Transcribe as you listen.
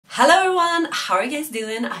Hello everyone, how are you guys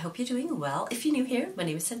doing? I hope you're doing well. If you're new here, my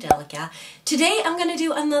name is Angelica. Today I'm gonna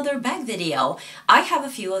do another bag video. I have a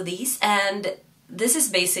few of these and this is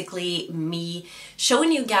basically me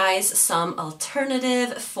showing you guys some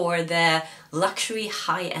alternative for the luxury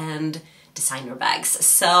high-end designer bags.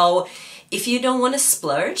 So if you don't want to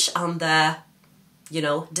splurge on the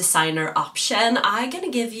designer option, I'm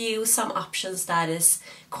gonna give you some options that is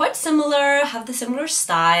quite similar, have the similar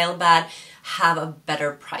style, but have a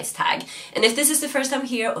better price tag. And if this is the first time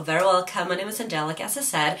here, very welcome. My name is Angelica, as I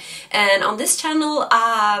said, and on this channel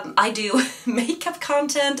I do makeup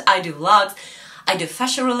content, I do vlogs, I do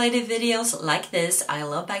fashion related videos like this. I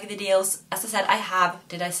love bag videos. As I said, I have,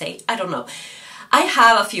 did I say? I don't know. I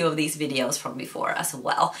have a few of these videos from before as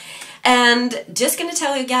well. And just gonna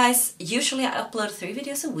tell you guys, usually I upload 3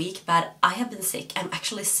 videos a week, but I have been sick. I'm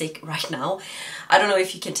actually sick right now. I don't know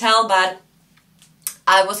if you can tell, but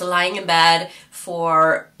I was lying in bed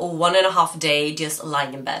for 1.5 days, just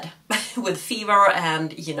lying in bed with fever,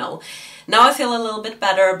 and now I feel a little bit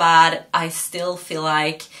better, but I still feel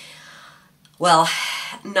like, well,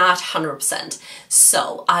 not 100%.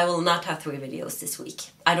 So I will not have 3 videos this week.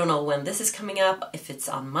 I don't know when this is coming up, if it's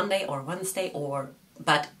on Monday or Wednesday,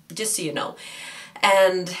 but just so you know.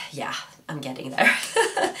 And yeah, I'm getting there.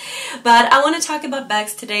 But I want to talk about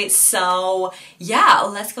bags today, so yeah,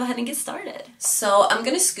 let's go ahead and get started. So I'm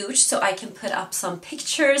gonna scooch so I can put up some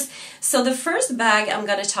pictures. So the first bag I'm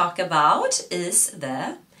gonna talk about is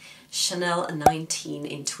the Chanel 19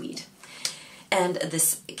 in tweed. And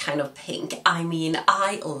this kind of pink. I mean,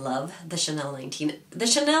 I love the Chanel 19. The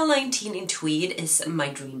Chanel 19 in tweed is my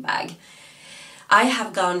dream bag. I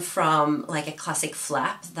have gone from like a classic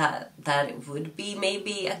flap that would be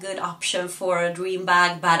maybe a good option for a dream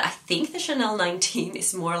bag, but I think the Chanel 19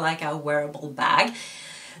 is more like a wearable bag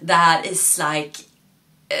that is like,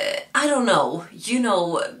 I don't know,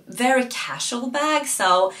 very casual bag.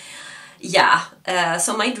 So yeah,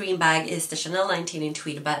 so my dream bag is the Chanel 19 in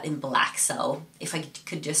tweed, but in black. So if I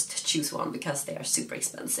could just choose one, because they are super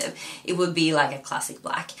expensive, it would be like a classic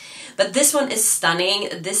black. But this one is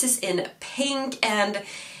stunning. This is in pink, and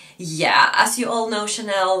yeah, as you all know,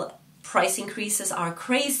 Chanel price increases are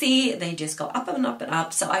crazy. They just go up and up and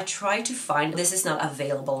up. So I try to find, this is not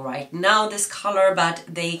available right now, this color, but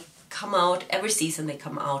they come out every season. They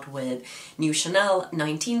come out with new Chanel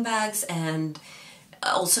 19 bags and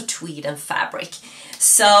also tweed and fabric.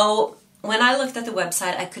 So when I looked at the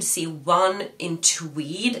website, I could see one in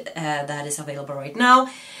tweed that is available right now,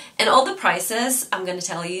 and all the prices I'm going to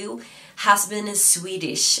tell you has been in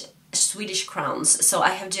Swedish crowns. So I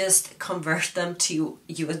have just converted them to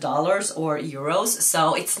US dollars or euros,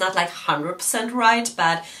 so it's not like 100% right,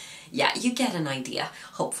 but yeah, you get an idea,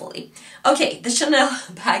 hopefully. Okay, the Chanel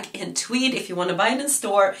bag in tweed, if you want to buy it in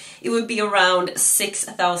store, it would be around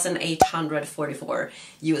 6,844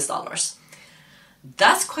 US dollars.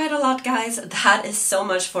 That's quite a lot, guys. That is so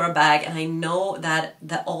much for a bag, and I know that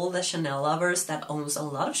all the Chanel lovers that owns a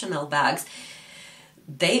lot of Chanel bags,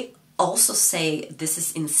 they also say this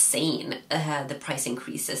is insane, the price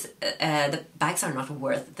increases. The bags are not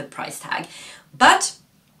worth the price tag. But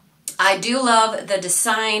I do love the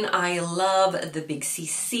design, I love the big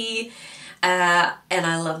CC, and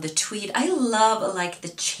I love the tweed. I love like the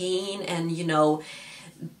chain and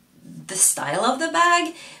the style of the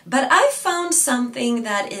bag, but I found something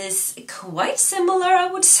that is quite similar, I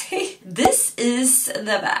would say. This is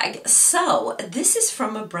the bag. So this is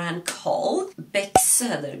from a brand called Beck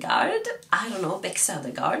Södergaard. I don't know, Beck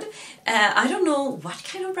Södergaard. I don't know what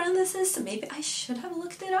kind of brand this is. Maybe I should have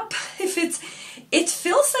looked it up. It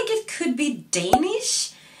feels like it could be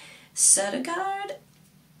Danish. Södergaard.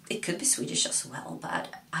 It could be Swedish as well, but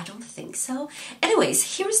I don't think so.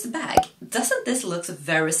 Anyways, here's the bag. Doesn't this look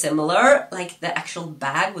very similar? Like the actual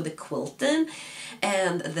bag with the quilting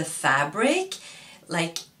and the fabric.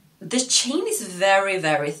 Like the chain is very,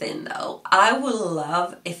 very thin though. I would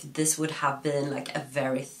love if this would have been like a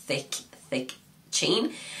very thick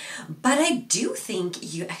chain. But I do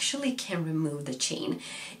think you actually can remove the chain.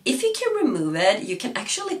 If you can remove it, you can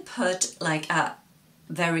actually put like a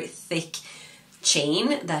very thick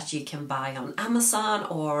chain that you can buy on Amazon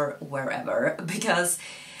or wherever, because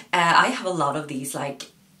I have a lot of these like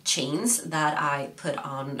chains that I put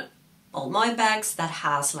on all my bags that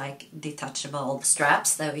has like detachable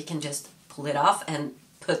straps that we can just pull it off and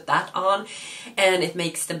put that on, and it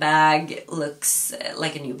makes the bag looks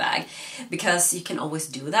like a new bag, because you can always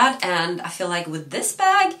do that. And I feel like with this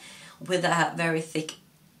bag with a very thick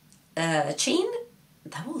chain,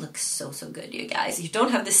 that will look so good, you guys. You don't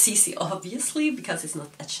have the CC obviously because it's not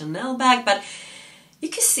a Chanel bag, but you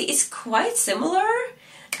can see it's quite similar.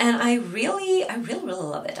 And I really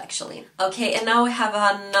love it actually. Okay, and now we have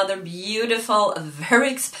another beautiful,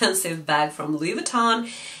 very expensive bag from Louis Vuitton.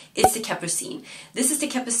 It's the Capucine. This is the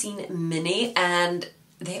Capucine Mini, and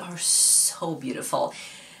they are so beautiful.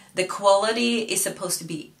 The quality is supposed to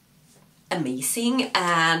be amazing,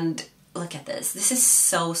 and look at this. This is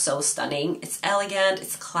so stunning. It's elegant,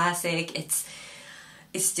 it's classic, it's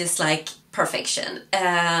just like perfection.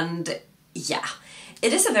 And yeah,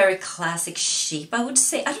 it is a very classic shape, I would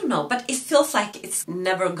say. I don't know, but it feels like it's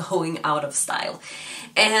never going out of style.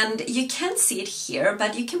 And you can't see it here,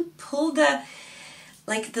 but you can pull the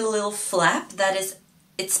little flap that is,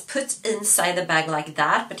 it's put inside the bag like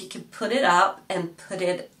that, but you can put it up and put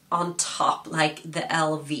it on top, like the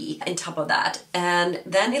LV on top of that. And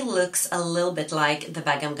then it looks a little bit like the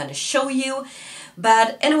bag I'm gonna show you.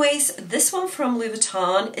 But anyways, this one from Louis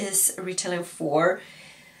Vuitton is retailing for,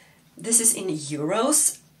 this is in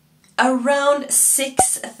euros, around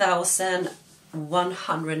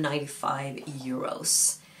 6,195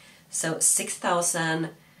 euros. So 6,000,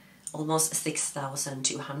 almost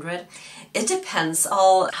 6,200. It depends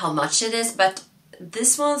on how much it is, but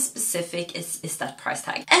this one specific is that price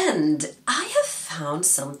tag. And I have found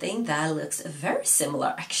something that looks very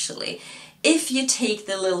similar actually. If you take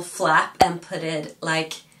the little flap and put it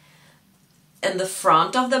like in the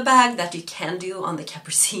front of the bag that you can do on the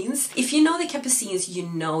Capucines. If you know the Capucines, you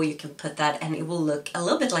know you can put that and it will look a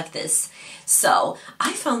little bit like this. So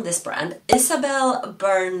I found this brand, Isabelle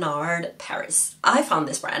Bernard Paris. I found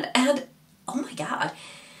this brand and oh my god,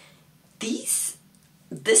 this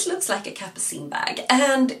looks like a Capucine bag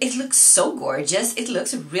and it looks so gorgeous. It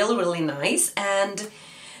looks really nice, and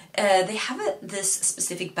they have this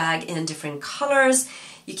specific bag in different colors.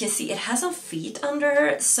 You can see it has some feet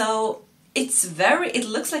under, so it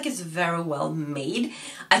looks like it's very well made.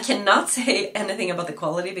 I cannot say anything about the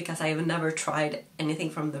quality because I have never tried anything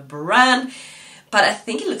from the brand, but I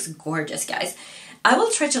think it looks gorgeous, guys. I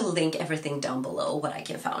will try to link everything down below what I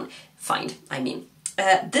can find.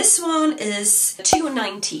 This one is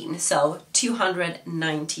 219, so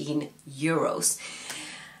 219 euros.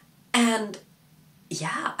 And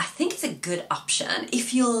yeah, I think it's a good option.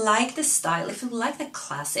 If you like the style, if you like the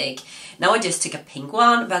classic, now I just took a pink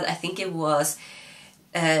one, but I think it was,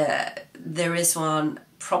 there is one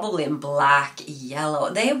probably in black, yellow.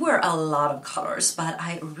 They were a lot of colors, but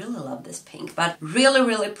I really love this pink. But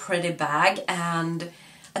really pretty bag and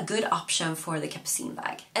a good option for the Capucine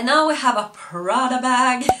bag. And now we have a Prada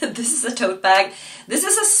bag. This is a tote bag. This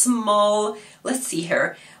is a small, let's see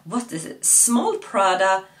here, what is it? Small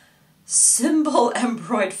Prada symbol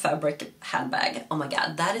embroidered fabric handbag. Oh my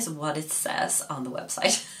god, that is what it says on the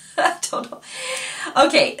website. I don't know.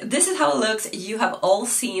 Okay, this is how it looks. You have all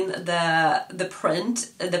seen the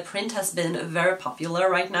print. The print has been very popular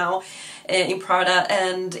right now in Prada,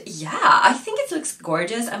 and yeah, I think it looks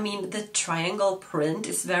gorgeous. I mean, the triangle print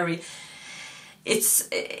is very, it's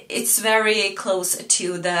very close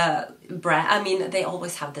to the brand. I mean, they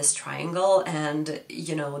always have this triangle, and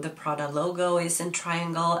you know, the Prada logo is in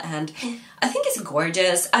triangle, and I think it's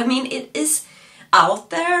gorgeous. I mean, it is out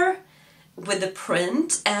there with the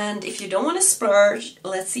print, and if you don't want to splurge,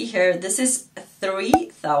 let's see here, this is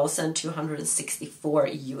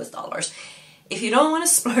 $3,264 US. If you don't want to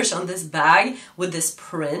splurge on this bag with this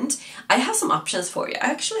print, I have some options for you. I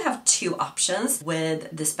actually have two options with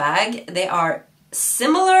this bag. They are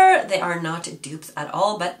similar, they are not dupes at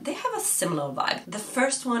all, but they have a similar vibe. The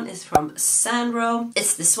first one is from Sandro.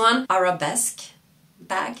 It's this one, Arabesque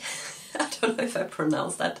bag. I don't know if I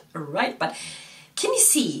pronounced that right, but can you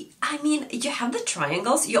see? I mean, you have the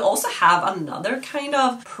triangles, you also have another kind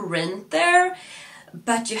of print there,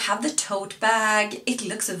 but you have the tote bag. It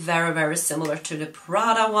looks very similar to the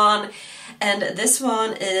Prada one, and this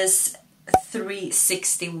one is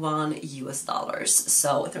 $361 US.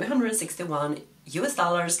 So $361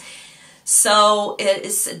 US. So it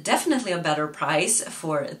is definitely a better price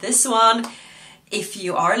for this one. If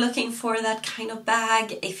you are looking for that kind of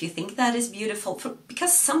bag, if you think that is beautiful,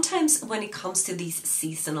 because sometimes when it comes to these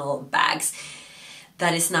seasonal bags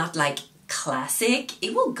that is not like classic,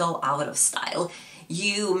 it will go out of style.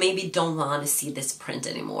 You maybe don't want to see this print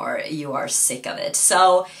anymore. You are sick of it.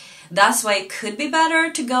 So that's why it could be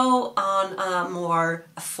better to go on a more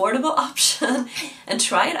affordable option and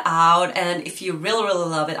try it out. And if you really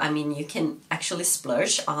love it, I mean, you can actually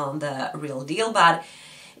splurge on the real deal. But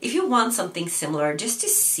if you want something similar, just to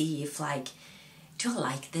see if like, do I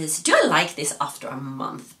like this? Do I like this after a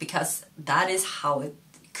month? Because that is how it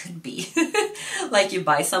could be. Like you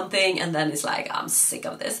buy something and then it's like, I'm sick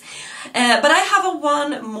of this. But I have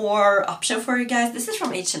one more option for you guys. This is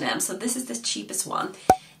from H&M, so this is the cheapest one.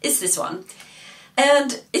 It's this one.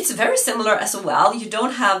 And it's very similar as well. You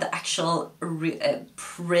don't have the actual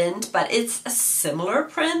print, but it's a similar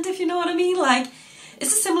print, if you know what I mean. Like,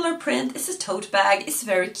 it's a similar print, it's a tote bag, it's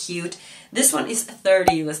very cute. This one is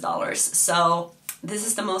 $30 US, so this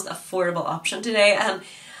is the most affordable option today, and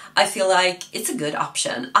I feel like it's a good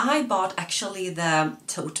option. I bought actually the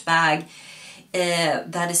tote bag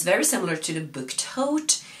that is very similar to the book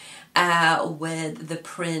tote with the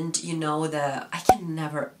print, you know, I can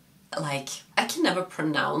never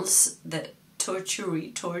pronounce the torture,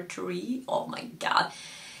 oh my god.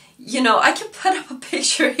 You know, I can put up a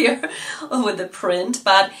picture here with the print,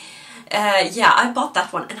 but yeah, I bought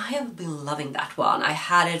that one and I have been loving that one. I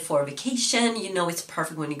had it for vacation. You know, it's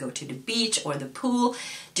perfect when you go to the beach or the pool.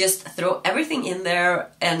 Just throw everything in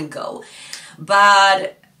there and go.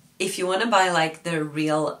 But if you want to buy like the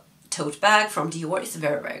real tote bag from Dior, it's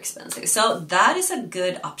very, very expensive. So that is a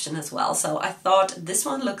good option as well. So I thought this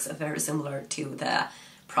one looks very similar to the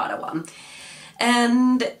Prada one.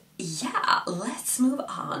 And yeah, let's move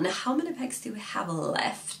on. How many bags do we have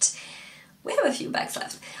left? We have a few bags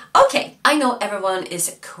left. Okay, I know everyone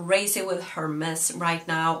is crazy with Hermes right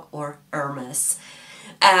now, or Hermes.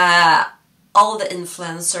 All the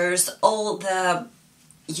influencers, all the,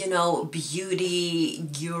 you know, beauty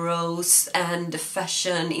gurus and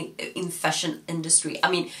fashion in fashion industry.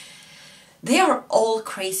 I mean, they are all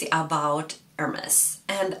crazy about Hermes,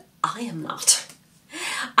 and I am not.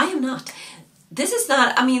 I am not. This is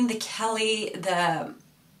not, I mean, the Kelly, the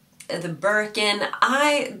Birkin,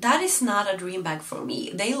 that is not a dream bag for me.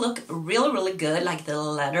 They look really, really good, like the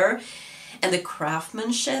leather and the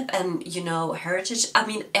craftsmanship and, you know, heritage. I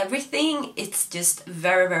mean, everything, it's just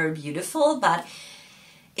very, very beautiful, but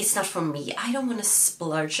it's not for me. I don't want to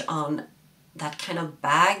splurge on that kind of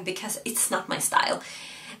bag because it's not my style.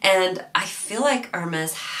 And I feel like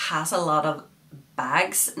Hermes has a lot of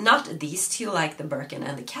bags, not these two, like the Birkin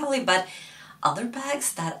and the Kelly, but other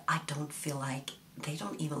bags that I don't feel like, they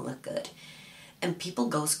don't even look good. And people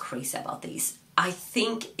goes crazy about these. I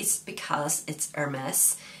think it's because it's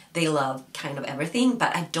Hermes. They love kind of everything,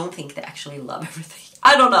 but I don't think they actually love everything.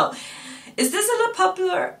 I don't know. Is this an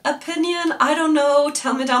unpopular opinion? I don't know.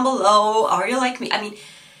 Tell me down below. Are you like me? I mean,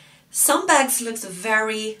 some bags looks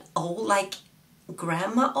very old, like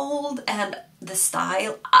grandma old, and the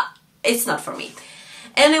style, it's not for me.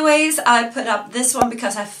 Anyways, I put up this one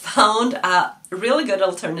because I found a really good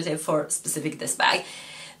alternative for specific this bag.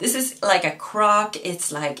 This is like a croc.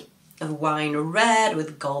 It's like a wine red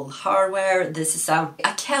with gold hardware. This is a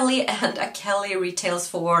Kelly, and a Kelly retails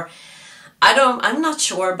for, I'm not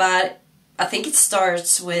sure, but I think it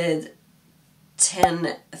starts with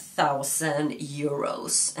 10,000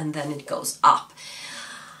 euros and then it goes up.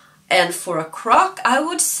 And for a croc, I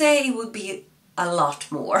would say it would be a lot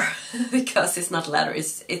more because it's not leather,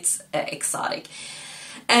 it's exotic.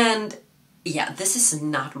 And yeah, this is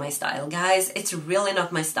not my style, guys. It's really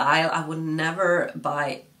not my style. I would never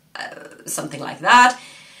buy something like that.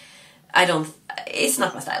 It's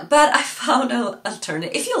not my style, but I found an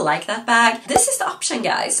alternative. If you like that bag, this is the option,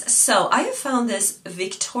 guys. So I have found this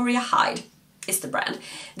Victoria Hide is the brand.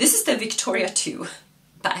 This is the Victoria 2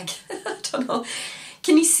 bag. I don't know.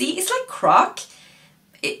 Can you see? It's like croc.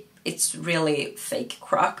 It's really fake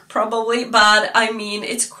croc probably, but I mean,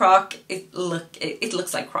 it's croc. It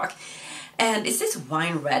looks like croc. And it's this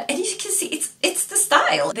wine red, and you can see it's the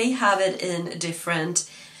style. They have it in different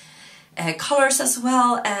colors as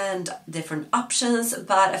well and different options,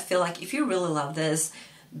 but I feel like if you really love this,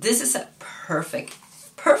 this is a perfect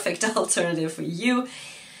alternative for you.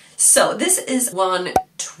 So this is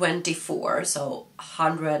 124, so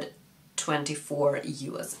 124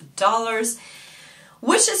 US dollars,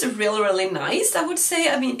 which is really, really nice, I would say.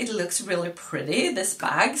 I mean, it looks really pretty, this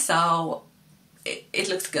bag, so it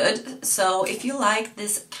looks good. So if you like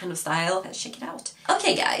this kind of style, check it out.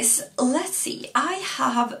 Okay, guys, let's see.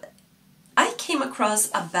 I came across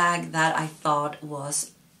a bag that I thought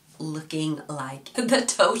was looking like the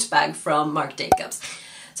tote bag from Marc Jacobs.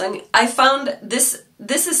 So I found this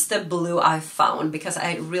is the blue I found because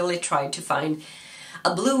I really tried to find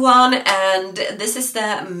a blue one, and this is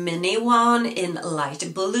the mini one in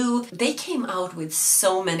light blue. They came out with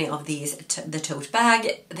so many of these, the tote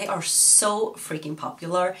bag. They are so freaking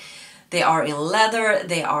popular. They are in leather,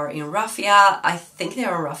 they are in raffia. I think they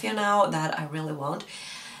are raffia now, that I really want.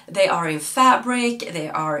 They are in fabric, they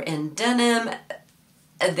are in denim.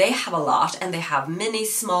 They have a lot, and they have mini,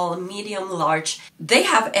 small, medium, large. They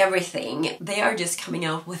have everything. They are just coming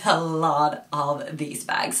out with a lot of these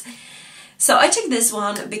bags. So I took this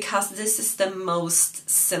one because this is the most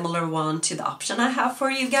similar one to the option I have for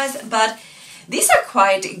you guys. But These are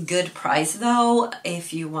quite good price though,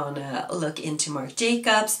 if you want to look into Marc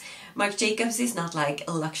Jacobs. Marc Jacobs is not like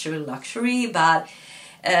a luxury, but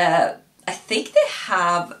I think they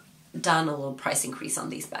have done a little price increase on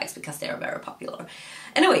these bags because they are very popular.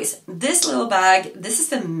 Anyways, this little bag, this is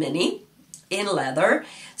the mini in leather.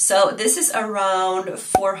 So this is around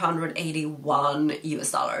 481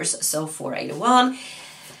 US dollars. So 481.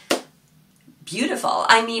 Beautiful.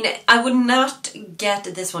 I mean, I would not get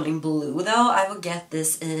this one in blue though. I would get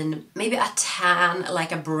this in maybe a tan,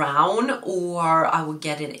 like a brown, or I would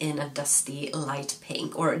get it in a dusty light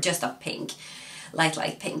pink, or just a pink, light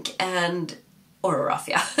pink, and or a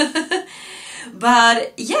raffia.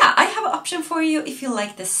 But yeah, I have an option for you if you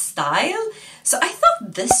like this style. So I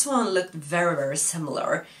thought this one looked very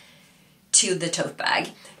similar to the tote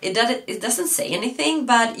bag. It doesn't say anything,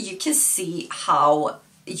 but you can see how,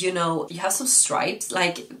 you know, you have some stripes,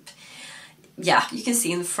 like, yeah, you can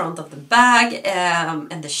see in front of the bag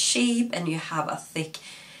and the shape, and you have a thick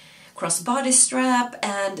crossbody strap.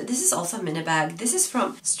 And this is also a mini bag. This is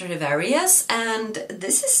from Stradivarius, and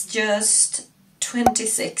this is just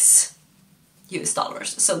 26 US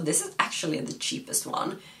dollars. So this is actually the cheapest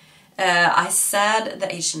one. I said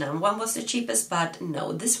the H&M one was the cheapest, but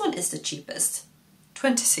no, this one is the cheapest.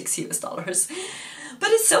 26 US dollars.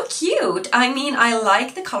 But it's so cute. I mean, I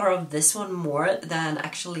like the color of this one more than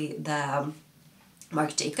actually the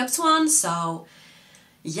Marc Jacobs one. So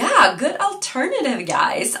yeah, good alternative,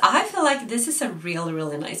 guys. I feel like this is a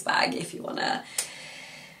really nice bag if you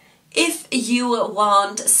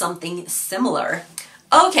want something similar.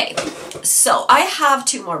 Okay, so I have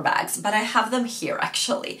two more bags, but I have them here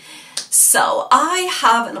actually. So I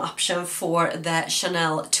have an option for the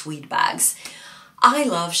Chanel tweed bags. I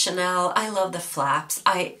love Chanel. I love the flaps.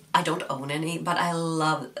 I don't own any, but I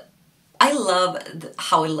love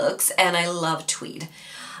how it looks, and I love tweed.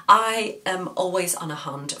 I am always on a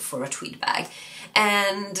hunt for a tweed bag,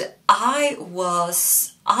 and I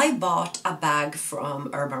bought a bag from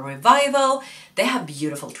Urban Revival. They have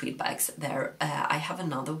beautiful tweed bags there. I have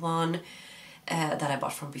another one that I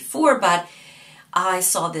bought from before, but I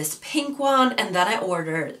saw this pink one, and then I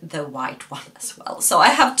ordered the white one as well. So I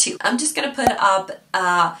have two. I'm just gonna put up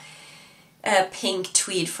a pink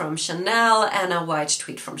tweed from Chanel and a white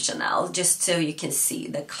tweed from Chanel, just so you can see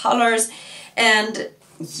the colors. And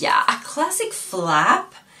yeah, a classic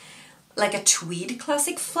flap, like a tweed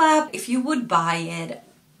classic flap, if you would buy it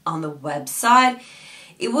on the website,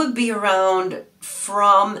 it would be around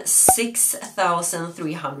from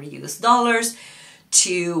 6,300 US dollars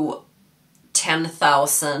to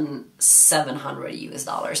 10,700 US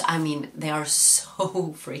dollars. I mean, they are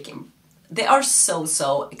so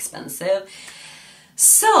expensive.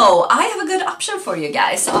 So I have a good option for you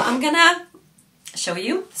guys. So I'm gonna show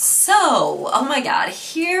you. So, oh my god,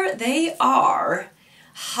 here they are.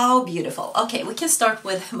 How beautiful. Okay, we can start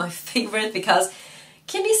with my favorite, because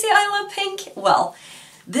can you see I love pink? Well,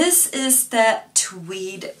 this is the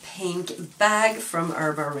tweed pink bag from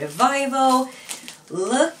Urban Revival.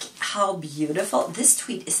 Look how beautiful. This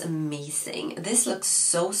tweed is amazing. This looks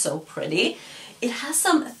so pretty. It has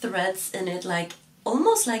some threads in it, like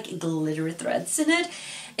almost like glitter threads in it.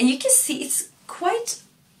 And you can see it's quite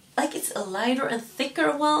like it's a lighter and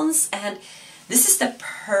thicker ones. And this is the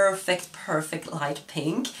perfect light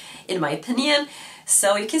pink, in my opinion.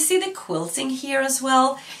 So you can see the quilting here as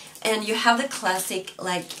well. And you have the classic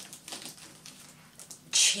like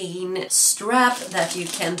chain strap that you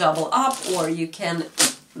can double up, or you can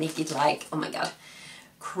make it like, oh my god,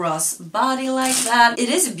 cross body like that. It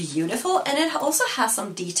is beautiful, and it also has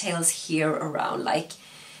some details here around, like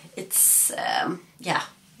it's yeah,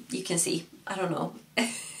 you can see, I don't know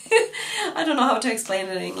I don't know how to explain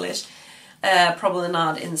it in English, probably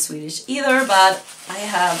not in Swedish either, but I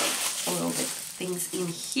have a little bit things in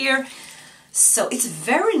here. So it's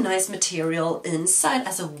very nice material inside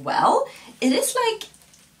as well. It is like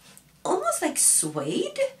almost like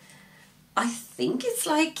suede. I think it's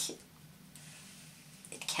like,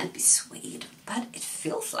 it can't be suede, but it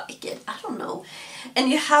feels like it. I don't know. And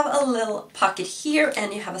you have a little pocket here,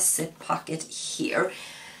 and you have a zip pocket here.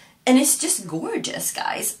 And it's just gorgeous,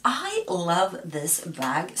 guys. I love this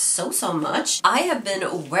bag so much. I have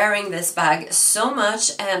been wearing this bag so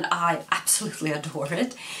much, and I absolutely adore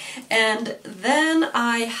it. And then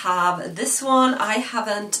I have this one. I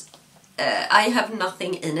have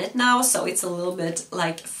nothing in it now, so it's a little bit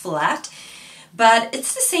like flat, but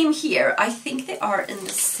it's the same here. I think they are in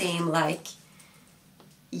the same, like,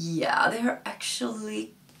 yeah, they're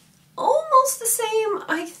actually almost the same.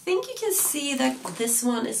 I think you can see that this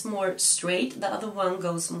one is more straight, the other one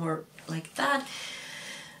goes more like that.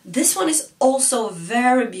 This one is also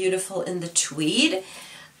very beautiful in the tweed.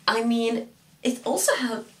 I mean, it also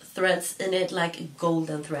has threads in it, like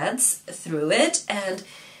golden threads through it, and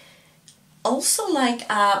also like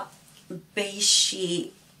a beigey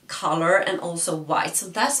color and also white. So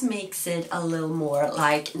that makes it a little more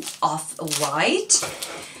like off-white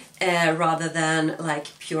rather than like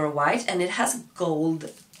pure white. And it has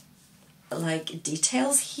gold like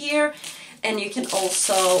details here. And you can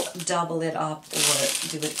also double it up or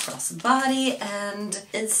do it cross-body. And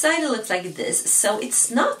inside it looks like this. So it's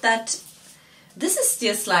not that... This is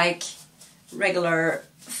just like regular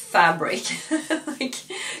fabric, like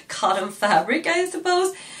cotton fabric, I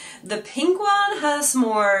suppose. The pink one has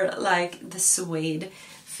more like the suede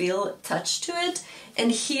feel touch to it.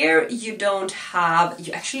 And here you don't have...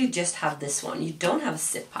 You actually just have this one. You don't have a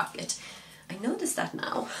zip pocket. I noticed that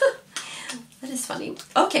now. That is funny.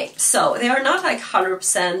 Okay, so they are not like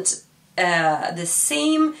 100% the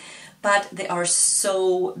same, but they are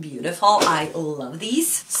so beautiful. I love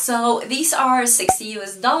these. So these are $60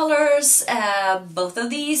 US, both of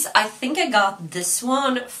these. I think I got this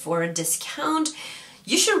one for a discount.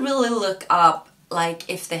 You should really look up like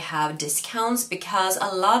if they have discounts, because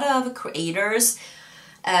a lot of creators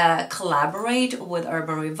collaborate with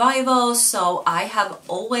Urban Revival, so I have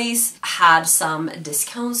always had some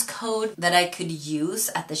discounts code that I could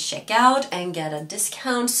use at the checkout and get a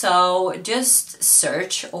discount. So just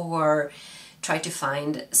search or try to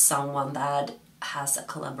find someone that has a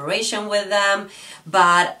collaboration with them.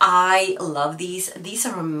 But I love these. These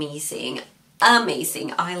are amazing.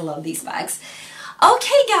 Amazing. I love these bags.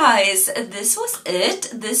 Okay guys, this was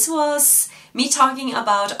it. This was me talking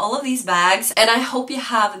about all of these bags, and I hope you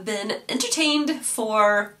have been entertained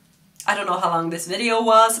for, I don't know how long this video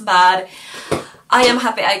was, but I am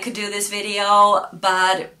happy I could do this video.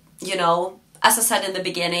 But you know, as I said in the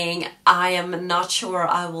beginning, I am not sure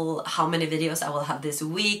how many videos I will have this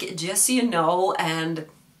week, just so you know. And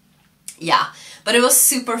yeah, but it was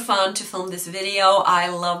super fun to film this video. I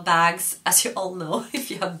love bags, as you all know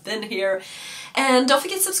if you have been here. And don't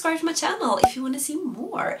forget to subscribe to my channel if you want to see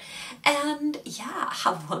more. And yeah,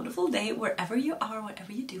 have a wonderful day wherever you are,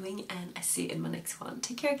 whatever you're doing, and I see you in my next one.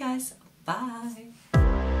 Take care guys. Bye.